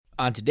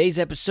On today's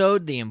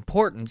episode, the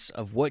importance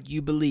of what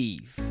you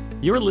believe.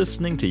 You're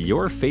listening to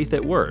Your Faith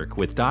at Work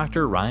with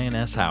Dr. Ryan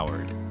S.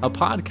 Howard, a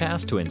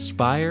podcast to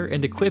inspire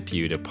and equip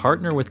you to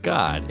partner with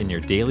God in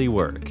your daily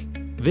work.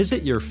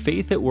 Visit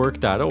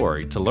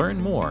yourfaithatwork.org to learn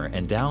more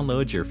and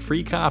download your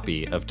free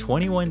copy of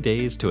 21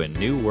 Days to a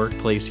New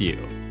Workplace You.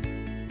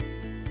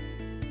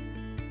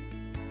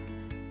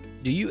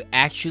 Do you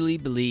actually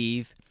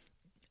believe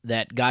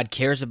that God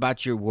cares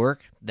about your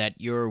work, that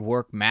your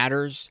work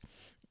matters,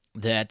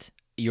 that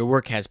your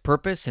work has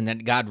purpose, and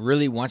that God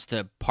really wants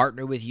to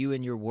partner with you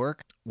in your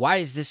work? Why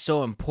is this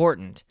so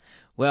important?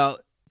 Well,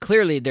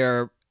 clearly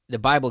the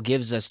Bible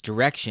gives us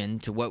direction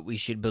to what we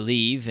should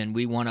believe, and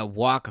we want to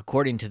walk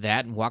according to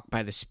that and walk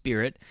by the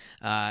Spirit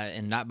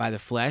and not by the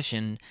flesh,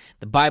 and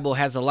the Bible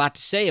has a lot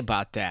to say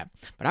about that.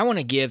 But I want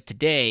to give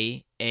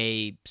today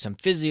some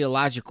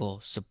physiological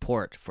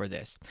support for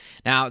this.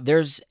 Now,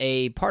 there's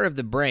a part of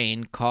the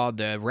brain called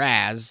the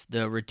RAS,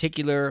 the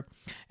reticular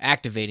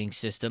activating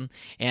system,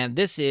 and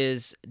this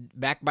is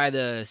back by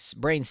the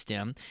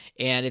brainstem,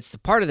 and it's the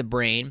part of the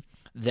brain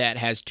that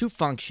has two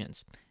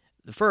functions.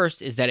 The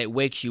first is that it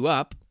wakes you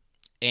up,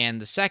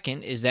 and the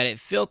second is that it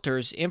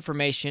filters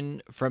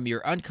information from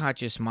your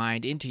unconscious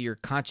mind into your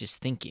conscious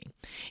thinking.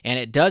 And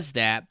it does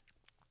that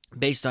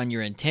based on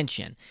your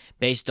intention,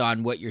 based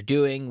on what you're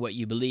doing, what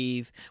you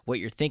believe, what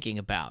you're thinking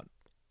about.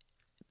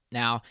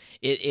 Now,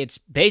 it's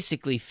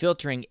basically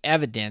filtering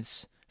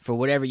evidence for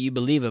whatever you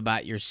believe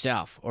about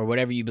yourself or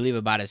whatever you believe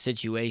about a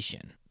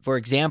situation. For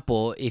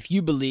example, if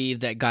you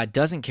believe that God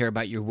doesn't care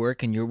about your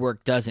work and your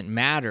work doesn't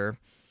matter,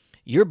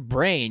 your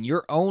brain,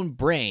 your own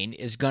brain,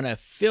 is going to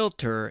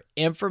filter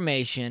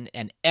information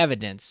and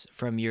evidence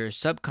from your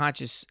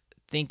subconscious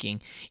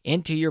thinking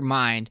into your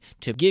mind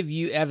to give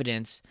you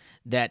evidence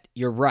that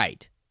you're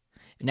right.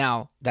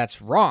 Now,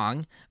 that's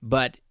wrong,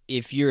 but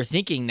if you're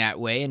thinking that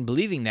way and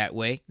believing that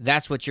way,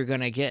 that's what you're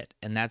going to get,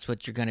 and that's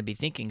what you're going to be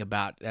thinking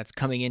about. That's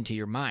coming into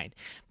your mind.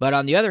 But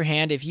on the other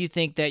hand, if you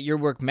think that your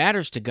work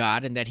matters to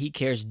God and that He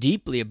cares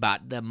deeply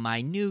about the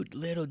minute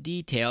little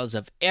details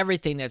of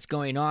everything that's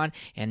going on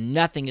and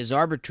nothing is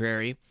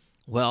arbitrary,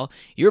 well,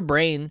 your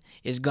brain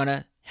is going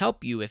to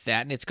help you with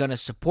that, and it's going to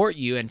support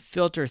you and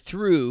filter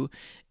through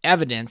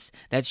evidence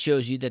that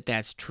shows you that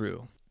that's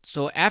true.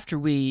 So after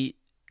we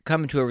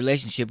come into a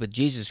relationship with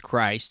Jesus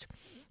Christ,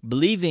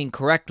 believing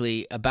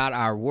correctly about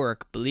our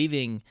work,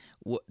 believing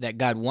that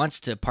God wants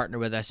to partner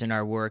with us in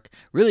our work,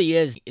 really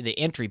is the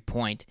entry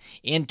point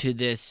into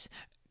this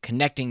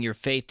connecting your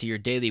faith to your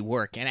daily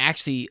work and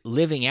actually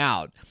living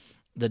out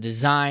the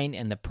design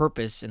and the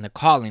purpose and the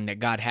calling that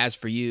God has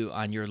for you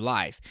on your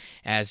life,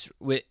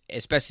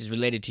 especially as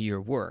related to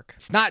your work.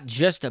 It's not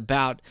just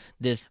about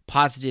this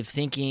positive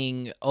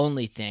thinking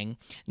only thing.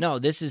 No,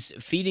 this is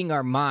feeding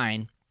our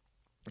mind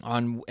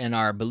and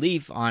our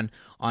belief on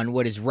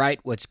what is right,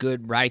 what's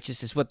good,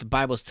 righteous. Is what the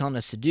Bible's telling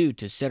us to do,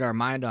 to set our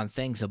mind on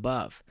things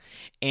above.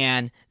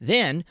 And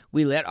then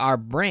we let our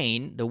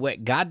brain, the way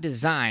God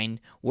designed,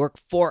 work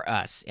for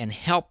us and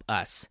help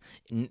us.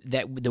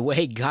 That the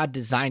way God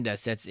designed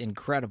us, that's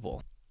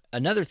incredible.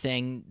 Another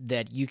thing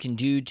that you can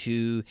do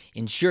to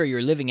ensure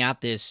you're living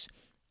out this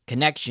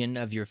connection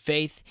of your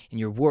faith and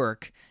your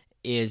work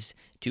is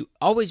to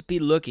always be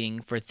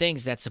looking for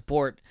things that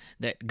support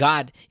that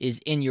God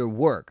is in your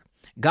work.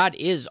 God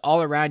is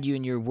all around you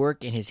in your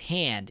work, and His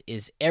hand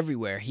is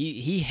everywhere.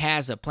 He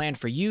has a plan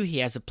for you. He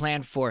has a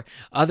plan for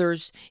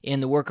others in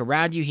the work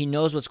around you. He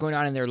knows what's going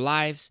on in their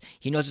lives.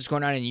 He knows what's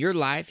going on in your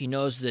life. He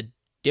knows the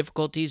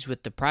difficulties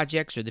with the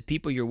projects or the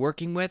people you're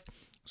working with.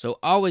 So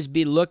always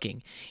be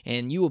looking,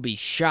 and you will be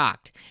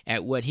shocked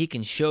at what He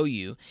can show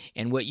you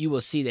and what you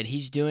will see that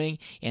He's doing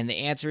and the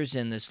answers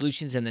and the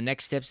solutions and the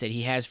next steps that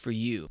He has for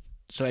you.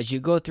 So as you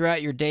go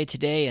throughout your day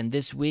today and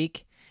this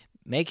week,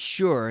 make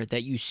sure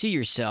that you see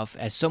yourself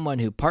as someone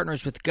who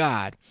partners with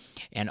God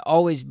and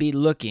always be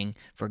looking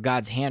for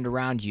God's hand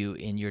around you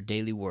in your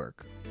daily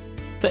work.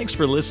 Thanks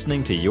for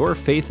listening to Your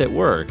Faith at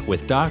Work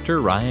with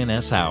Dr. Ryan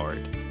S.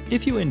 Howard.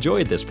 If you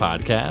enjoyed this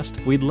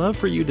podcast, we'd love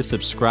for you to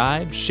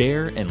subscribe,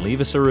 share, and leave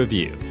us a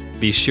review.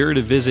 Be sure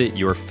to visit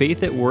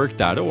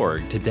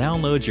yourfaithatwork.org to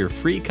download your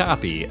free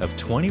copy of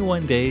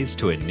 21 Days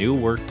to a New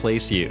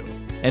Workplace You.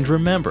 And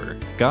remember,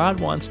 God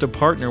wants to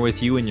partner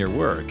with you in your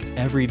work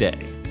every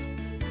day.